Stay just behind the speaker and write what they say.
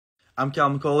I'm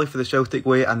Cal McCauley for the Celtic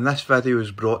Way, and this video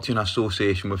is brought to you in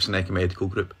association with Seneca Medical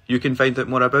Group. You can find out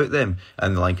more about them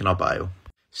in the link in our bio.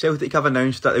 Celtic have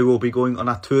announced that they will be going on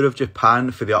a tour of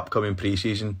Japan for the upcoming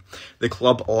pre-season. The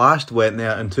club last went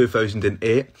there in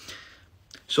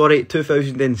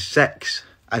 2006,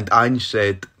 and Ange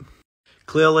said,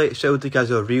 "Clearly, Celtic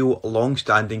has a real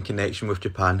long-standing connection with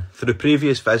Japan through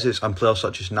previous visits and players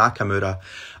such as Nakamura,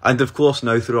 and of course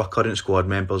now through our current squad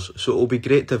members, so it will be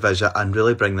great to visit and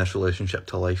really bring this relationship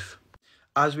to life."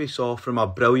 As we saw from our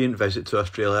brilliant visit to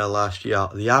Australia last year,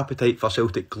 the appetite for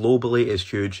Celtic globally is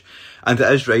huge, and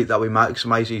it is right that we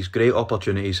maximise these great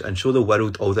opportunities and show the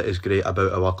world all that is great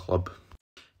about our club.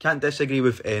 Can't disagree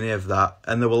with any of that,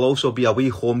 and there will also be a wee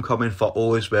homecoming for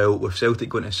O as well, with Celtic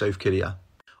going to South Korea.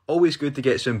 Always good to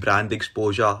get some brand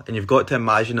exposure, and you've got to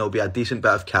imagine it'll be a decent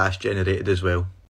bit of cash generated as well.